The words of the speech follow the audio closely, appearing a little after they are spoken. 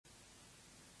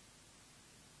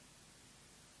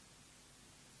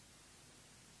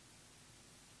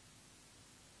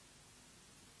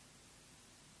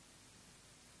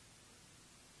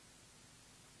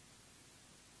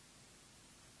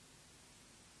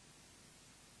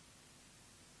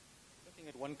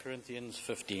1 Corinthians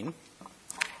 15.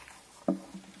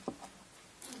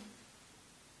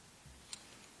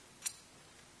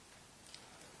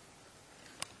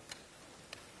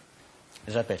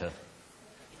 Is that better?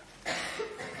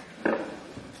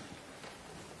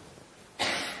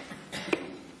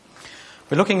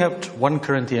 We're looking at 1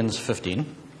 Corinthians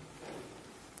 15.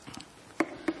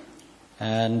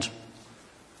 And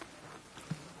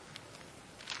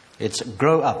it's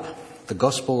Grow Up, the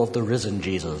Gospel of the Risen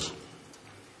Jesus.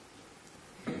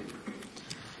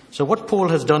 So what Paul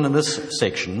has done in this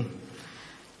section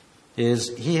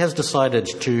is he has decided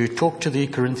to talk to the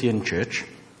Corinthian church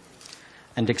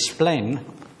and explain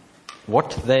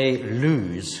what they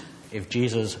lose if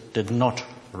Jesus did not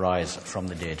rise from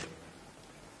the dead.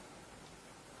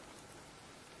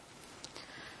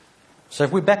 So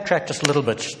if we backtrack just a little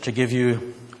bit to give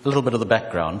you a little bit of the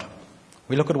background,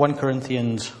 we look at 1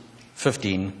 Corinthians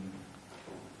 15,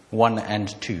 1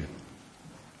 and 2.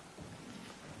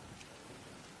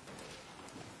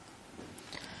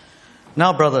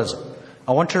 Now, brothers,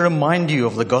 I want to remind you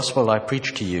of the gospel I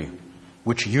preached to you,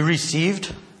 which you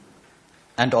received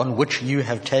and on which you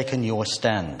have taken your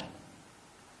stand.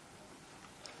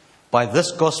 By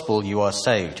this gospel you are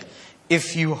saved,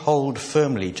 if you hold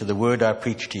firmly to the word I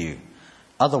preached to you.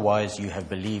 Otherwise you have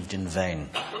believed in vain.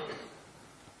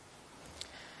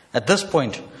 At this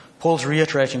point, Paul's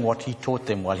reiterating what he taught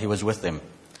them while he was with them.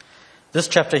 This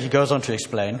chapter he goes on to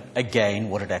explain again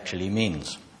what it actually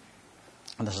means.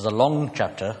 And this is a long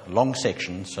chapter, long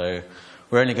section, so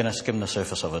we're only going to skim the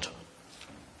surface of it.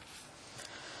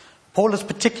 Paul is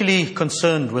particularly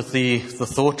concerned with the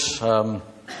thought,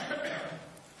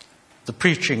 the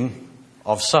preaching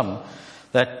of some,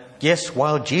 that yes,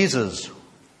 while Jesus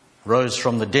rose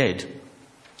from the dead,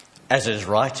 as is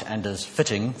right and is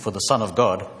fitting for the Son of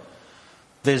God,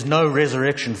 there's no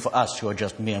resurrection for us who are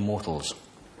just mere mortals.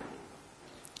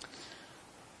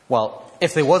 Well,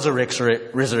 if there was a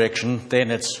resurrection, then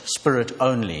it's spirit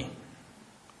only.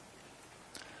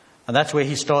 And that's where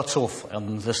he starts off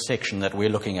on this section that we're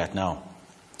looking at now.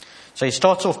 So he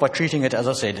starts off by treating it, as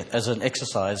I said, as an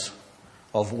exercise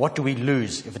of what do we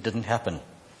lose if it didn't happen.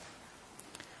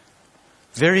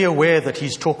 Very aware that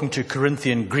he's talking to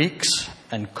Corinthian Greeks,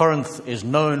 and Corinth is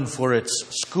known for its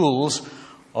schools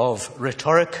of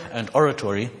rhetoric and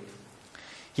oratory,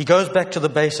 he goes back to the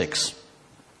basics.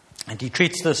 And he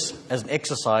treats this as an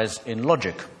exercise in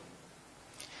logic.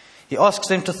 He asks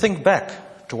them to think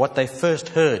back to what they first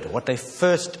heard, what they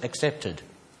first accepted.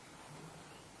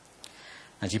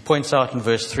 As he points out in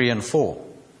verse 3 and 4.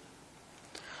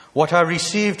 What I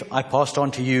received, I passed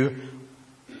on to you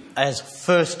as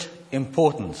first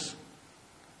importance,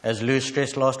 as Lewis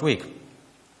stressed last week.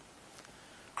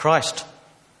 Christ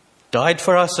died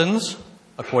for our sins,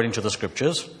 according to the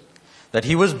Scriptures, that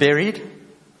he was buried,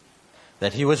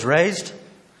 that he was raised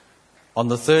on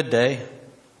the third day,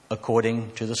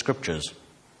 according to the Scriptures.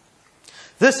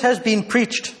 This has been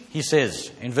preached, he says,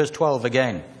 in verse 12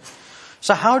 again.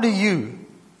 So how do you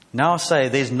now say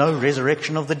there's no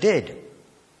resurrection of the dead?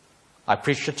 I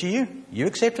preached it to you. You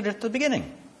accepted it at the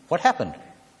beginning. What happened?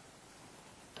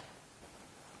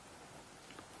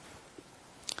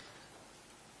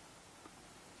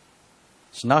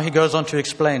 So now he goes on to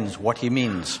explain what he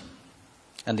means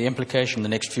and the implication in the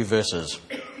next few verses.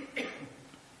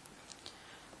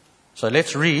 So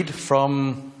let's read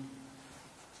from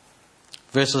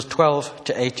verses 12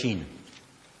 to 18.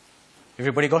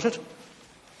 Everybody got it?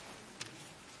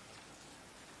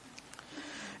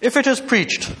 If it is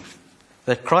preached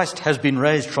that Christ has been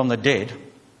raised from the dead,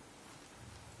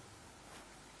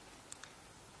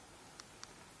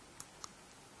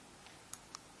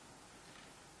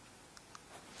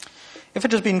 if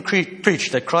it has been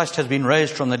preached that Christ has been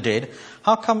raised from the dead,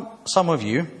 how come some of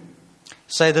you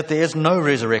say that there is no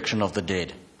resurrection of the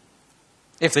dead?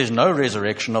 If there's no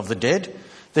resurrection of the dead,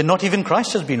 then not even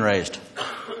Christ has been raised.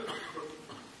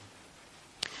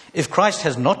 If Christ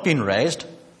has not been raised,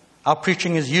 our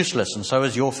preaching is useless, and so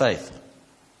is your faith.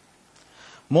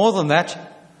 More than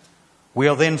that, we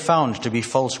are then found to be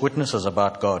false witnesses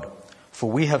about God,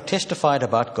 for we have testified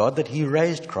about God that he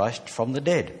raised Christ from the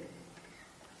dead.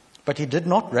 But he did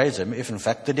not raise him if in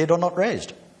fact the dead are not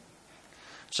raised.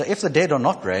 So if the dead are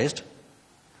not raised,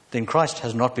 then Christ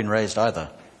has not been raised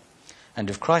either. And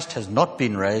if Christ has not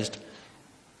been raised,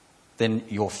 then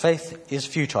your faith is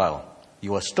futile.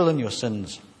 You are still in your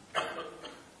sins.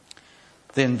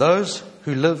 Then those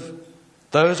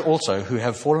also who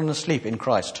have fallen asleep in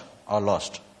Christ are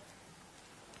lost.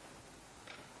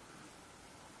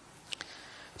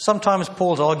 Sometimes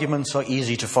Paul's arguments are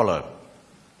easy to follow.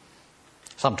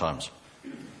 Sometimes.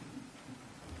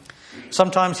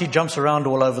 Sometimes he jumps around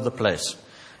all over the place.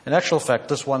 In actual fact,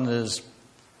 this one is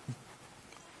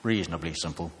reasonably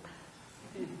simple.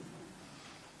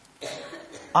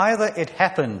 Either it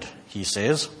happened, he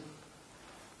says,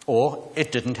 or it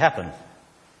didn't happen.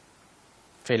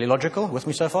 Fairly logical, with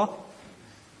me so far?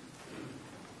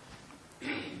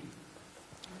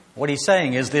 What he's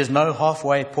saying is there's no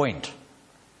halfway point.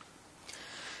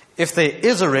 If there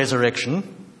is a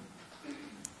resurrection,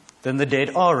 then the dead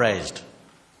are raised.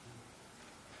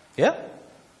 Yeah?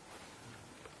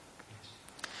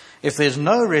 If there's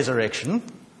no resurrection,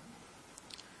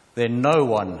 then no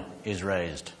one is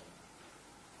raised.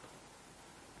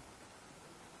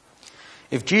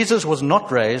 If Jesus was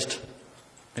not raised,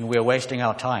 then we're wasting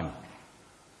our time.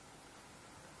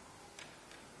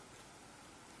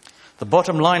 The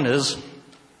bottom line is,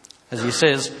 as he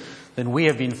says, then we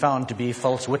have been found to be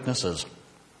false witnesses.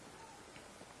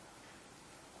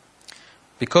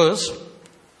 Because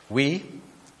we,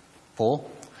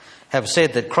 Paul, have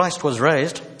said that Christ was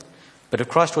raised, but if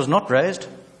Christ was not raised,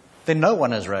 then no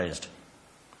one is raised.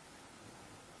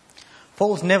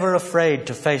 Paul's never afraid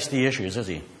to face the issues, is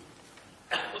he?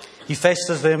 He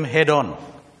faces them head on,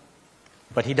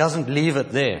 but he doesn't leave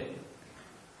it there.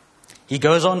 He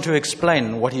goes on to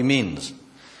explain what he means.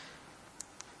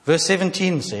 Verse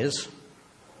 17 says,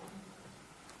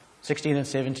 16 and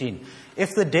 17,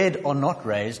 if the dead are not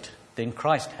raised, then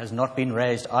Christ has not been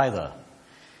raised either.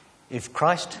 If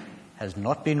Christ has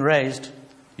not been raised,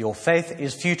 your faith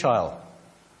is futile.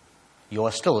 You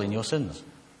are still in your sins.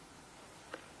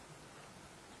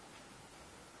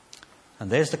 And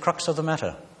there's the crux of the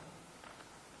matter.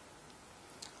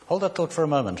 Hold that thought for a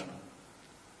moment.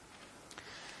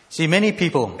 See, many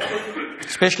people,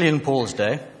 especially in Paul's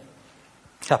day,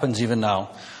 it happens even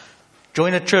now,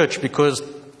 join a church because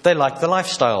they like the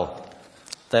lifestyle.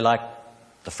 They like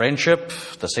the friendship,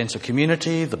 the sense of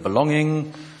community, the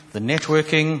belonging, the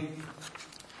networking,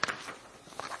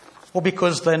 or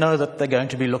because they know that they're going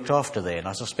to be looked after there. And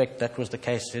I suspect that was the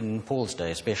case in Paul's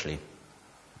day especially.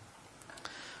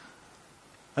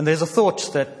 And there's a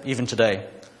thought that, even today,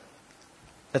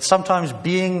 that sometimes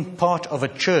being part of a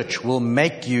church will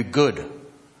make you good,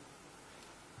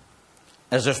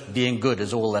 as if being good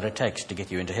is all that it takes to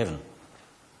get you into heaven.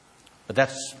 But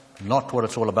that's not what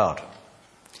it's all about.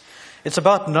 It's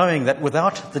about knowing that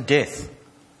without the death,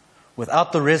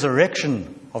 without the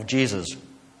resurrection of Jesus,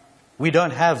 we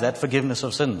don't have that forgiveness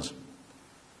of sins.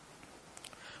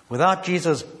 Without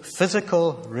Jesus'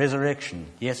 physical resurrection,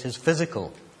 yes, his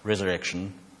physical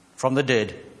resurrection from the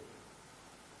dead,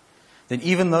 then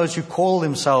even those who call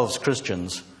themselves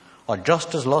Christians are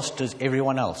just as lost as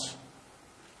everyone else,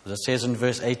 as it says in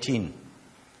verse 18.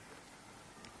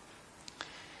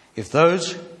 If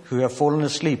those who have fallen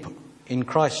asleep in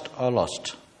Christ are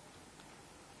lost,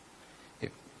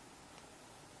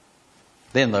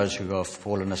 then those who have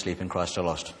fallen asleep in Christ are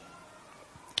lost.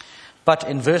 But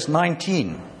in verse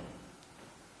 19,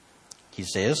 he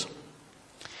says,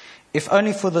 if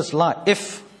only for this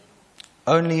life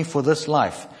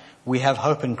we have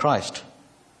hope in Christ,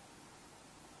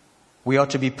 we are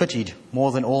to be pitied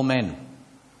more than all men.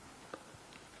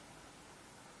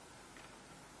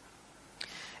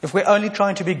 If we're only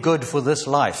trying to be good for this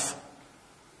life,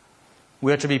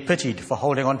 we are to be pitied for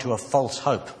holding on to a false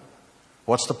hope.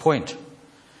 What's the point?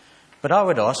 But I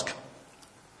would ask,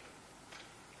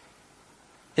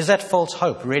 is that false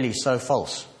hope really so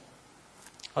false?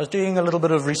 I was doing a little bit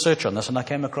of research on this and I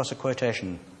came across a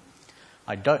quotation.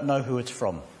 I don't know who it's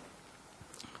from.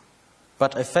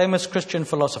 But a famous Christian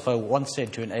philosopher once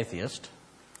said to an atheist,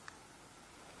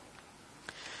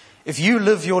 if you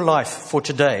live your life for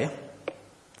today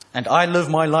and I live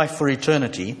my life for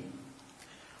eternity,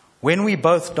 when we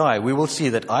both die, we will see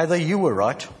that either you were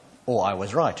right or I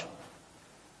was right.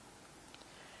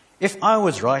 If I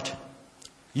was right,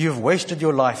 you've wasted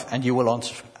your life and you will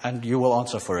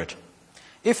answer for it.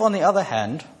 If, on the other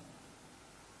hand,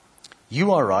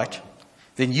 you are right,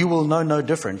 then you will know no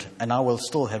different and I will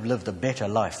still have lived a better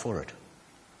life for it.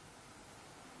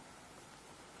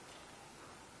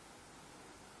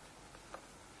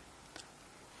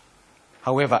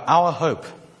 However, our hope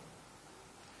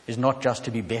is not just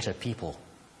to be better people.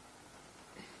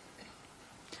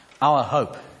 Our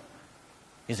hope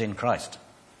is in Christ.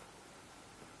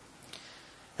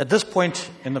 At this point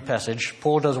in the passage,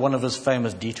 Paul does one of his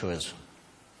famous detours.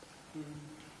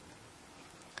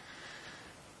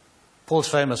 Paul's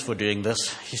famous for doing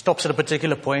this. He stops at a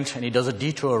particular point and he does a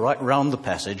detour right round the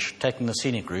passage, taking the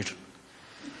scenic route,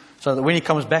 so that when he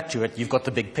comes back to it, you've got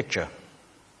the big picture.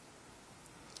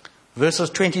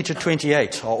 Verses 20 to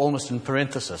 28 are almost in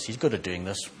parenthesis. He's good at doing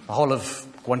this. The whole of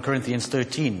 1 Corinthians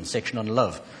 13, section on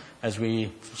love, as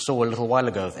we saw a little while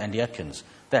ago with Andy Atkins.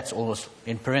 That's almost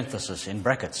in parenthesis, in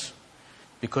brackets,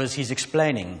 because he's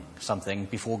explaining something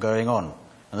before going on.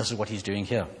 And this is what he's doing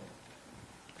here.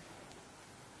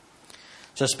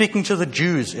 So speaking to the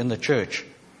Jews in the church,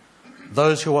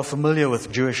 those who are familiar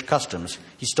with Jewish customs,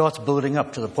 he starts building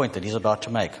up to the point that he's about to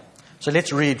make. So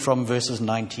let's read from verses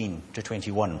 19 to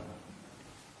 21.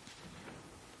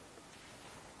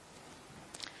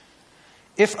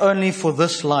 If only for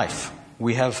this life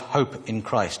we have hope in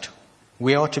Christ,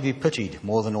 we are to be pitied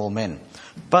more than all men.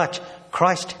 But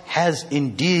Christ has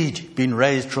indeed been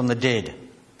raised from the dead,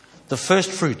 the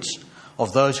first fruits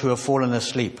of those who have fallen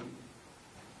asleep.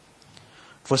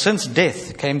 For since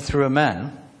death came through a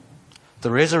man, the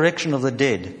resurrection of the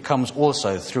dead comes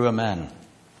also through a man.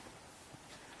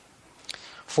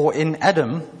 For in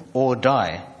Adam all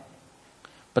die,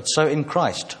 but so in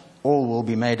Christ all will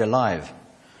be made alive,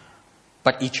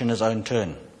 but each in his own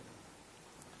turn.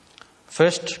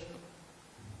 First,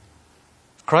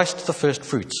 Christ the first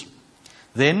fruits.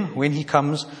 Then, when he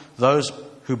comes, those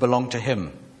who belong to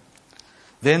him.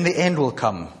 Then the end will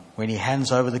come, when he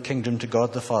hands over the kingdom to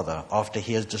God the Father, after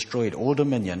he has destroyed all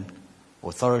dominion,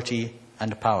 authority,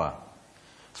 and power.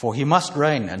 For he must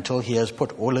reign until he has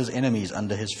put all his enemies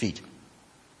under his feet.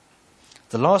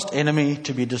 The last enemy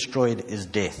to be destroyed is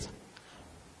death,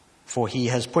 for he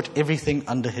has put everything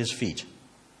under his feet.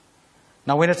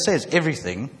 Now, when it says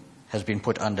everything has been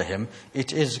put under him,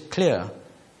 it is clear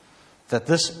that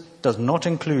this does not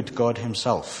include God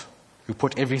himself, who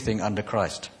put everything under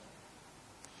Christ.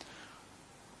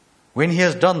 When he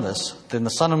has done this, then the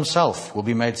Son himself will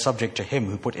be made subject to him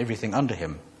who put everything under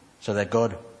him, so that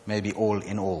God may be all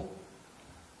in all.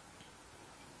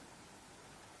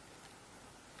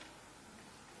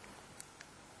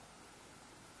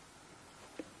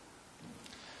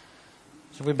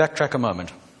 So we backtrack a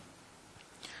moment.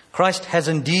 Christ has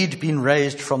indeed been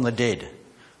raised from the dead,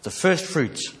 the first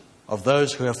fruits of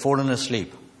those who have fallen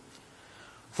asleep.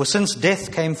 For since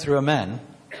death came through a man,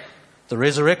 the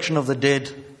resurrection of the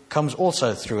dead comes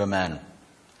also through a man.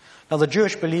 Now, the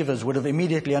Jewish believers would have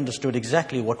immediately understood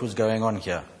exactly what was going on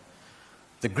here.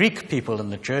 The Greek people in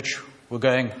the church were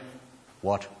going,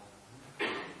 what?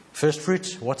 First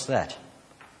fruits? What's that?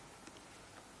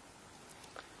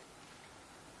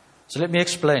 So let me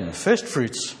explain. First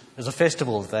fruits is a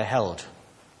festival that they held,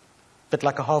 a bit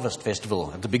like a harvest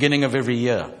festival at the beginning of every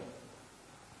year.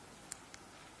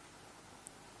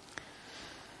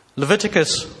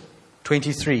 Leviticus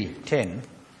 23:10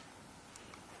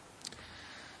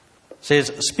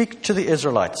 says, "Speak to the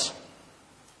Israelites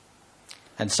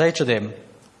and say to them,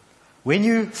 when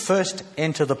you first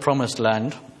enter the promised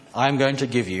land I am going to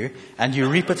give you, and you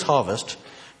reap its harvest,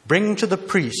 bring to the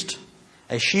priest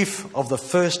a sheaf of the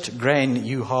first grain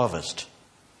you harvest.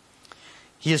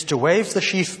 He is to wave the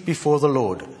sheaf before the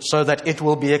Lord, so that it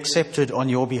will be accepted on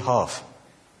your behalf.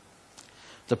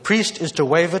 The priest is to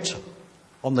wave it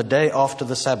on the day after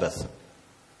the Sabbath.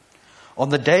 On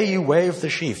the day you wave the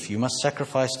sheaf, you must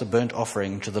sacrifice the burnt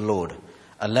offering to the Lord,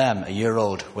 a lamb a year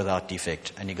old without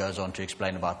defect." And he goes on to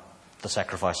explain about the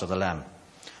sacrifice of the lamb.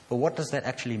 But what does that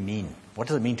actually mean? What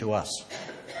does it mean to us?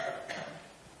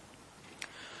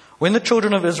 When the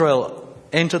children of Israel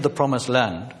entered the promised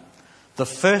land, the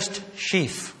first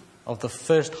sheaf of the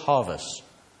first harvest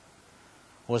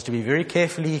was to be very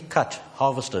carefully cut,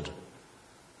 harvested.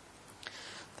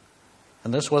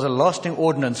 And this was a lasting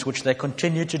ordinance which they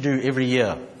continued to do every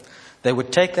year. They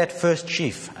would take that first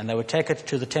sheaf and they would take it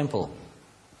to the temple,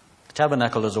 the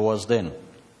tabernacle as it was then.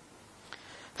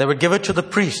 They would give it to the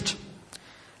priest,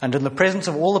 and in the presence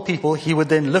of all the people, he would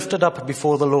then lift it up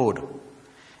before the Lord.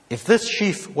 If this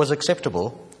sheaf was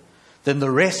acceptable, then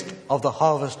the rest of the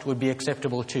harvest would be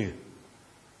acceptable too.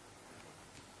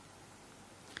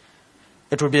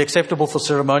 It would be acceptable for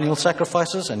ceremonial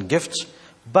sacrifices and gifts,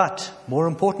 but more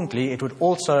importantly, it would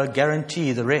also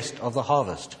guarantee the rest of the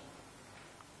harvest.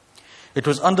 It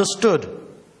was understood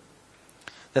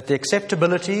that the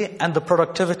acceptability and the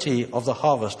productivity of the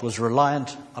harvest was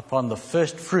reliant upon the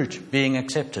first fruit being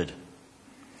accepted,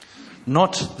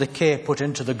 not the care put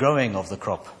into the growing of the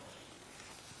crop.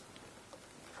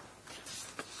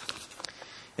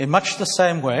 In much the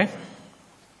same way,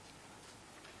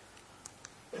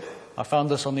 I found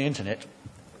this on the internet.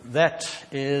 That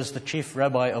is the chief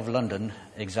rabbi of London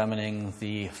examining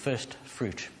the first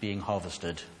fruit being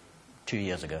harvested 2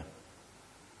 years ago.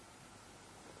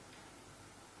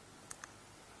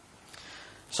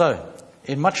 So,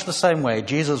 in much the same way,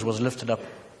 Jesus was lifted up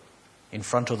in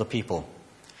front of the people.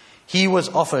 He was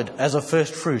offered as a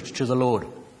first fruit to the Lord.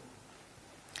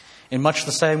 In much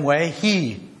the same way,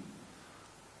 he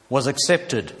was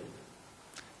accepted,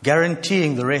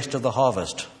 guaranteeing the rest of the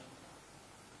harvest.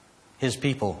 his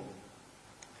people.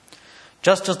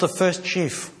 Just as the first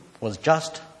sheaf was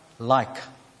just like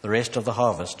the rest of the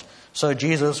harvest, so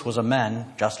Jesus was a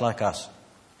man just like us.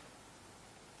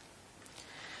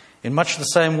 In much the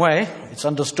same way, it's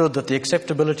understood that the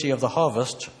acceptability of the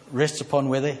harvest rests upon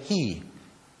whether he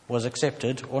was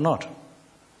accepted or not.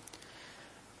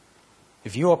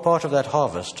 If you are part of that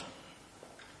harvest,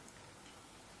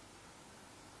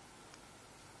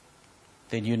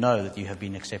 then you know that you have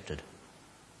been accepted.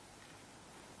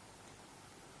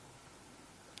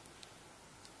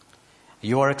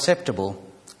 You are acceptable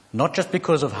not just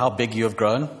because of how big you have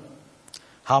grown,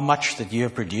 how much that you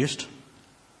have produced.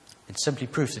 It's simply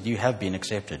proof that you have been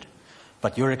accepted.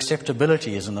 But your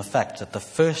acceptability is in the fact that the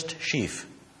first sheaf,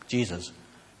 Jesus,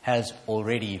 has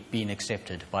already been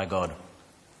accepted by God.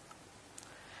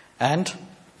 And,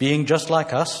 being just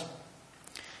like us,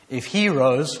 if he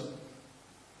rose,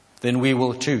 then we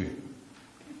will too.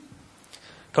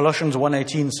 Colossians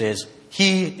 1:18 says,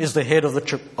 he is the head of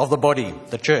the body,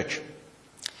 the church.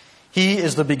 He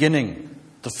is the beginning,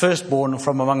 the firstborn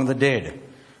from among the dead,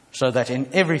 so that in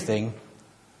everything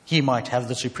he might have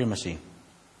the supremacy.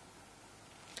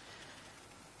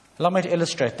 Allow me to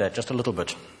illustrate that just a little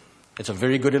bit. It's a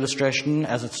very good illustration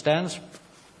as it stands,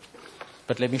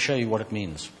 but let me show you what it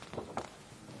means.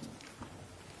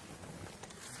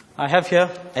 I have here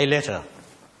a letter.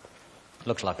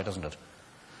 Looks like it, doesn't it?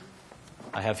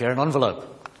 I have here an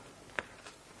envelope.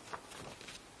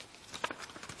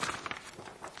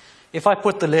 If I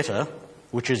put the letter,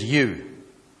 which is you,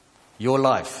 your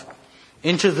life,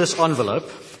 into this envelope,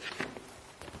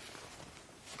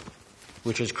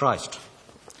 which is Christ,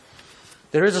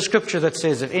 there is a scripture that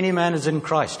says, if any man is in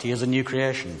Christ, he is a new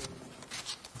creation.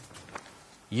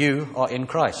 You are in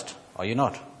Christ, are you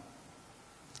not?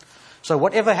 So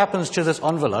whatever happens to this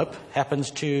envelope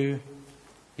happens to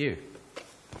you.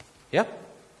 Yeah?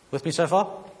 With me so far?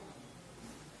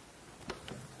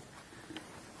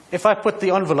 If I put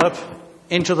the envelope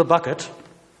into the bucket,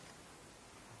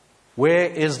 where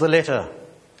is the letter?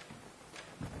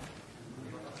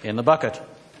 In the bucket.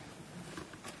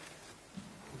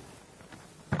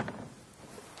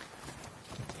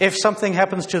 If something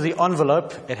happens to the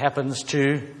envelope, it happens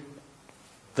to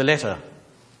the letter.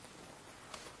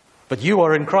 But you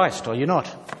are in Christ, are you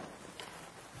not?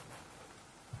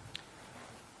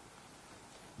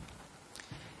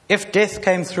 If death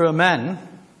came through a man,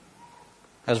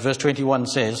 as verse 21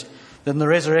 says, then the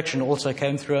resurrection also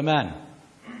came through a man.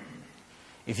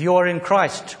 If you are in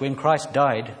Christ, when Christ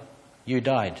died, you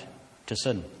died to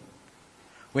sin.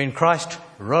 When Christ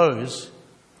rose,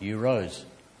 you rose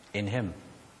in him.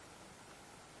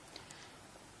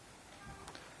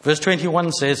 Verse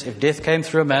 21 says, if death came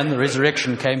through a man, the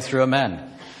resurrection came through a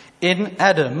man. In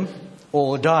Adam,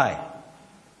 all die.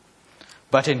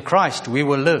 But in Christ, we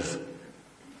will live.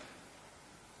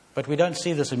 But we don't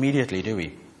see this immediately, do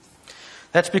we?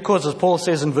 That's because, as Paul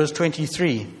says in verse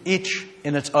 23, each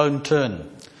in its own turn.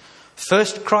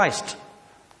 First Christ,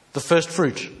 the first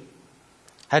fruit,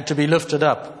 had to be lifted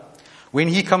up. When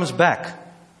he comes back,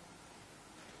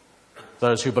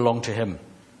 those who belong to him.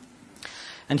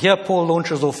 And here Paul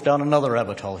launches off down another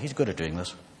rabbit hole. He's good at doing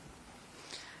this.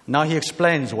 Now he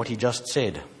explains what he just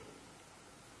said.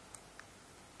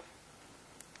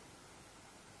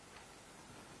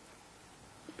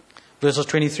 Verses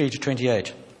 23 to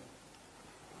 28.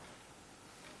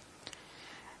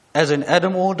 As in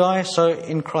Adam all die, so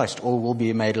in Christ all will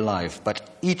be made alive, but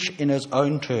each in his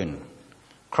own turn.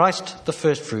 Christ the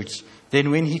firstfruits,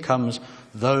 then when he comes,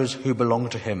 those who belong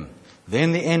to him.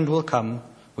 Then the end will come,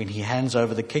 when he hands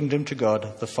over the kingdom to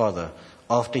God the Father,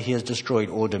 after he has destroyed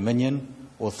all dominion,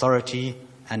 authority,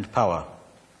 and power.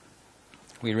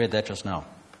 We read that just now.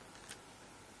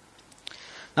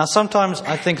 Now, sometimes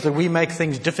I think that we make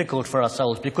things difficult for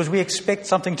ourselves because we expect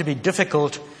something to be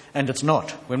difficult and it's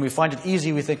not. When we find it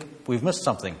easy, we think we've missed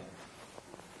something.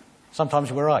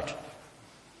 Sometimes we're right.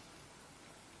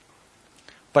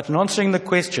 But in answering the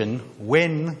question,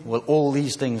 when will all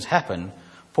these things happen,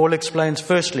 Paul explains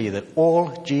firstly that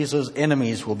all Jesus'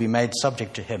 enemies will be made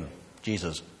subject to him,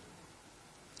 Jesus.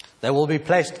 They will be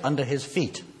placed under his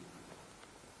feet.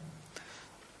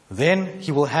 Then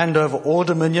he will hand over all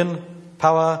dominion,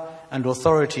 power, and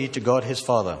authority to God his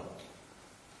Father.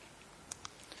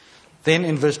 Then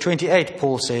in verse 28,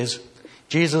 Paul says,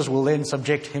 Jesus will then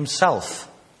subject himself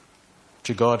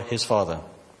to God his Father.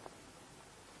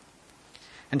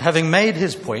 And having made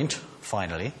his point,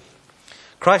 finally,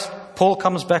 Paul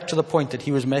comes back to the point that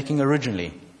he was making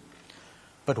originally.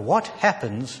 But what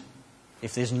happens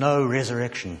if there's no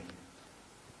resurrection?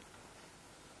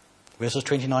 Verses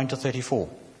 29 to 34.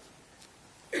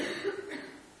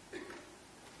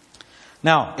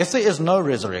 Now, if there is no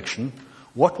resurrection,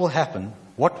 what will happen?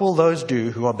 What will those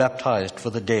do who are baptized for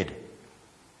the dead?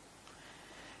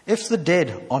 If the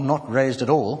dead are not raised at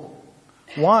all,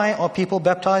 why are people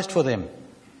baptized for them?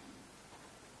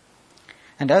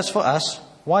 And as for us,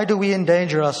 why do we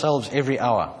endanger ourselves every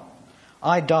hour?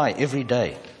 I die every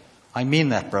day. I mean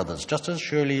that, brothers, just as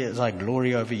surely as I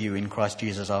glory over you in Christ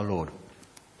Jesus our Lord.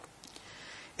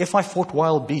 If I fought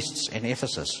wild beasts in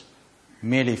Ephesus,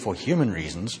 merely for human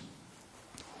reasons,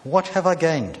 what have I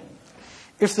gained?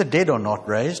 If the dead are not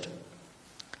raised,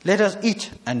 let us eat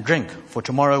and drink, for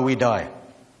tomorrow we die.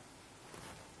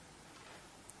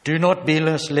 Do not be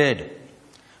misled.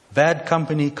 Bad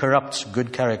company corrupts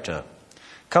good character.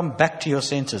 Come back to your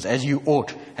senses as you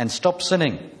ought and stop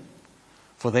sinning.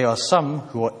 For there are some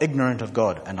who are ignorant of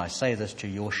God, and I say this to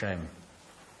your shame.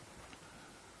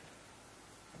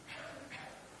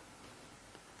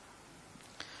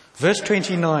 Verse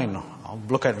 29, I'll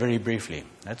look at very briefly.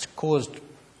 That's caused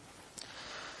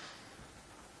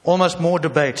almost more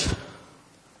debate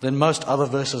than most other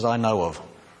verses I know of.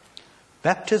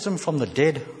 Baptism from the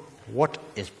dead, what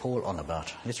is Paul on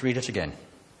about? Let's read it again.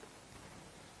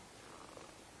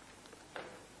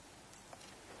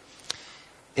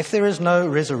 If there is no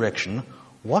resurrection,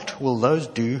 what will those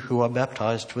do who are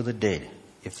baptized for the dead?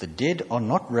 If the dead are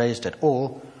not raised at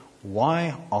all,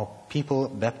 why are people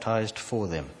baptized for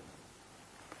them?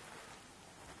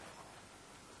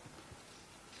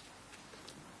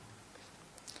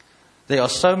 There are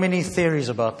so many theories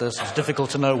about this, it's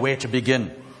difficult to know where to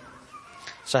begin.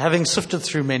 So having sifted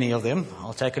through many of them,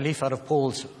 I'll take a leaf out of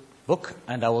Paul's book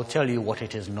and I will tell you what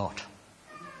it is not.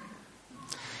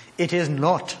 It is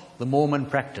not the Mormon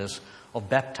practice of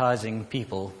baptizing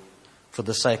people for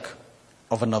the sake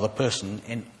of another person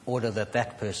in order that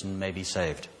that person may be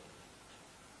saved.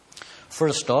 For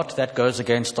a start, that goes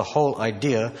against the whole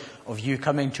idea of you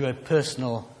coming to a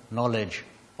personal knowledge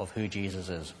of who Jesus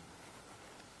is.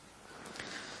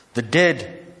 The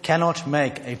dead cannot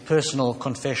make a personal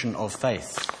confession of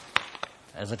faith,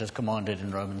 as it is commanded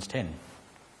in Romans 10.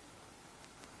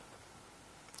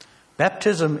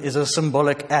 Baptism is a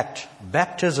symbolic act.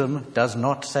 Baptism does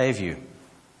not save you.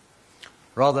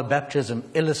 Rather, baptism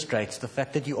illustrates the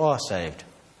fact that you are saved.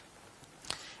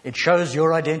 It shows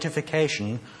your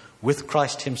identification with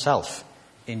Christ himself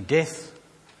in death,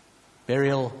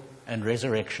 burial, and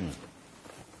resurrection.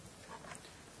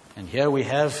 And here we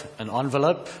have an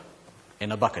envelope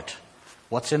in a bucket.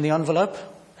 What's in the envelope?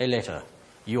 A letter.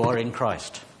 You are in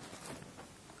Christ.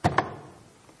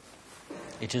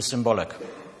 It is symbolic.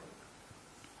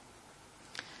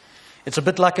 It's a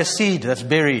bit like a seed that's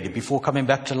buried before coming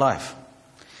back to life.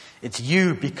 It's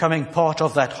you becoming part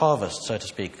of that harvest, so to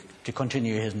speak, to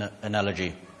continue his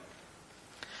analogy.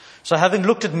 So having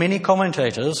looked at many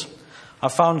commentators, I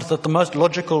found that the most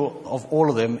logical of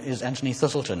all of them is Anthony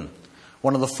Thistleton,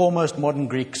 one of the foremost modern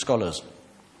Greek scholars.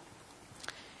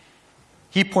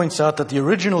 He points out that the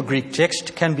original Greek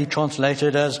text can be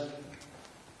translated as,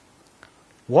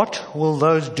 "What will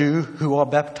those do who are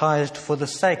baptized for the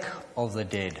sake of the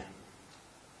dead?"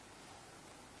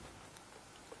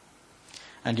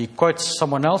 And he quotes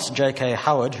someone else, J.K.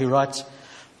 Howard, who writes,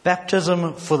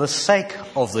 "Baptism for the sake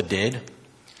of the dead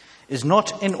is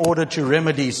not in order to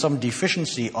remedy some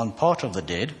deficiency on part of the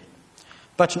dead,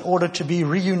 but in order to be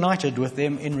reunited with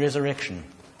them in resurrection."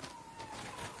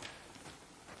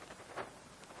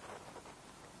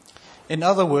 In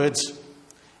other words,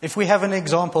 if we have an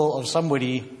example of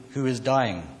somebody who is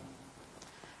dying,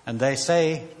 and they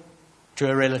say to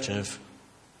a relative,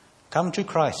 "Come to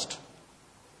Christ.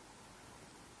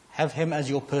 Have him as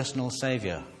your personal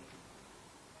savior."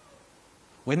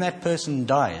 When that person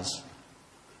dies,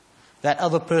 that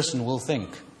other person will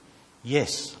think,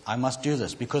 "Yes, I must do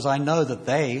this because I know that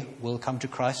they will come to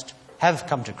Christ, have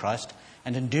come to Christ,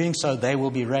 and in doing so they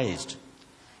will be raised.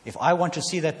 If I want to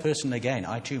see that person again,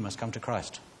 I too must come to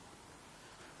Christ.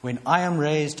 When I am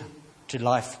raised to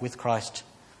life with Christ,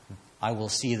 I will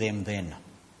see them then."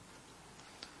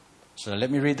 So let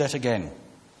me read that again.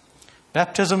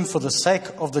 Baptism for the sake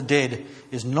of the dead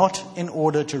is not in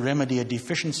order to remedy a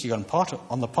deficiency on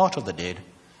the part of the dead,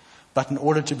 but in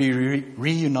order to be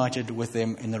reunited with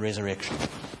them in the resurrection.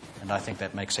 And I think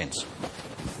that makes sense.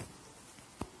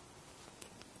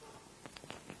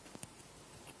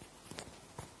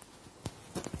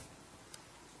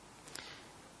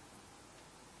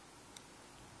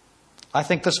 I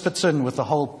think this fits in with the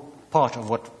whole part of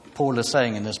what Paul is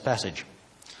saying in this passage.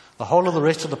 The whole of the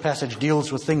rest of the passage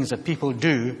deals with things that people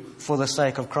do for the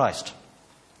sake of Christ.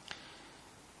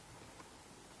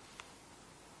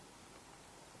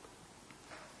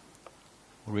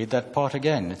 We'll read that part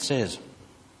again. It says,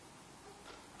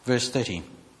 Verse 30.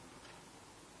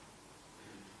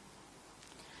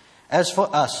 As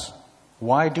for us,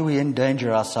 why do we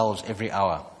endanger ourselves every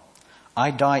hour?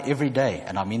 I die every day,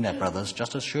 and I mean that, brothers,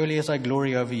 just as surely as I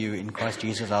glory over you in Christ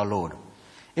Jesus our Lord.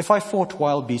 If I fought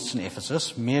wild beasts in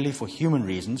Ephesus merely for human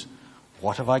reasons,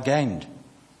 what have I gained?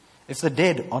 If the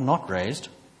dead are not raised,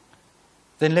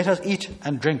 then let us eat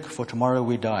and drink, for tomorrow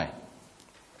we die.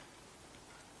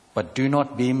 But do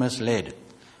not be misled.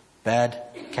 Bad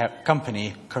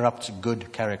company corrupts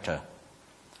good character.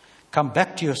 Come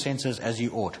back to your senses as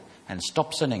you ought, and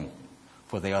stop sinning,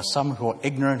 for there are some who are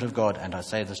ignorant of God, and I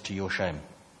say this to your shame.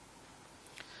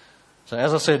 So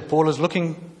as I said, Paul is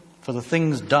looking for the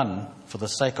things done for the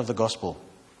sake of the gospel.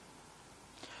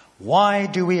 Why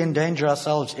do we endanger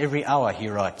ourselves every hour, he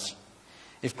writes.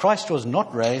 If Christ was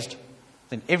not raised,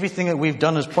 then everything that we've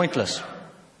done is pointless.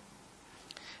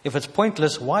 If it's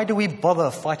pointless, why do we bother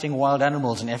fighting wild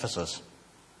animals in Ephesus?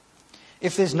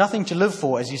 If there's nothing to live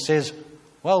for, as he says,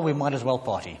 well, we might as well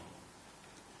party.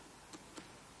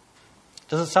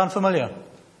 Does it sound familiar?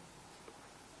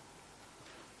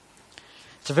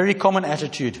 It's a very common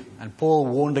attitude, and Paul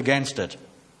warned against it.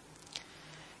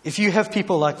 If you have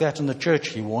people like that in the church,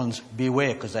 he warns,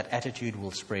 beware, because that attitude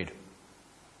will spread.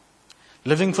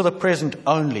 Living for the present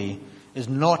only is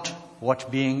not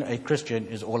what being a Christian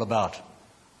is all about.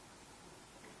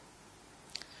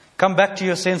 Come back to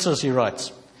your senses, he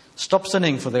writes. Stop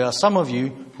sinning, for there are some of you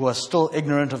who are still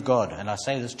ignorant of God, and I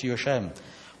say this to your shame.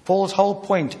 Paul's whole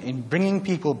point in bringing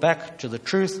people back to the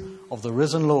truth of the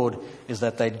risen Lord is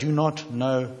that they do not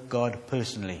know God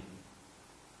personally.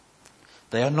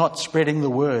 They are not spreading the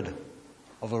word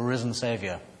of a risen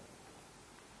Savior.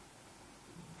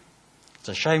 It's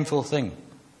a shameful thing.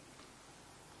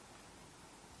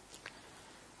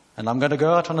 And I'm going to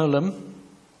go out on a limb,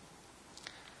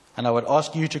 and I would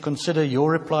ask you to consider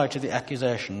your reply to the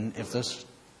accusation if this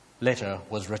letter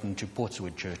was written to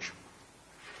Portswood Church.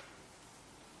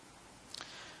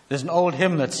 There's an old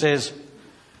hymn that says,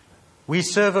 we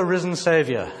serve a risen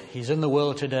Saviour. He's in the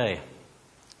world today.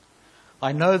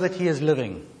 I know that he is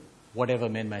living, whatever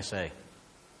men may say.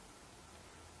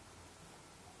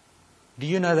 Do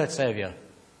you know that Saviour?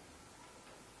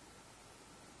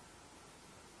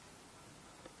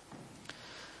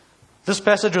 This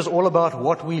passage is all about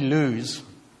what we lose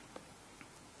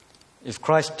if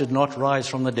Christ did not rise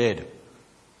from the dead.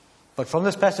 But from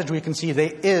this passage we can see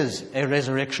there is a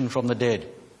resurrection from the dead,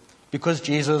 because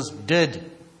Jesus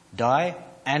did die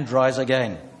and rise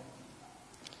again.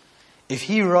 If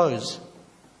he rose,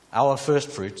 our first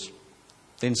fruits,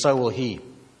 then so will he.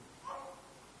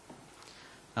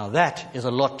 Now that is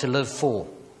a lot to live for.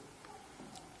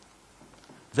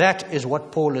 That is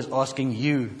what Paul is asking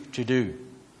you to do,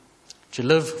 to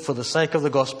live for the sake of the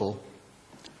gospel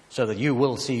so that you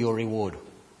will see your reward.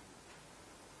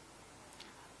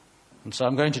 And so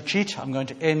I'm going to cheat. I'm going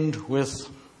to end with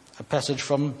a passage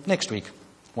from next week,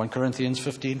 1 Corinthians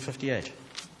 15:58.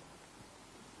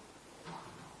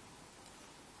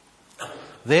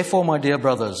 Therefore, my dear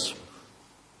brothers,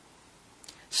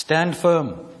 stand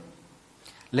firm.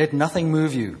 Let nothing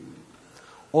move you.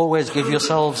 Always give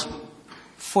yourselves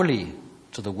fully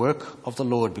to the work of the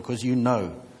Lord, because you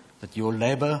know that your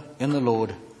labor in the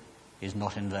Lord is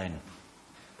not in vain.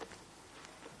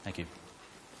 Thank you.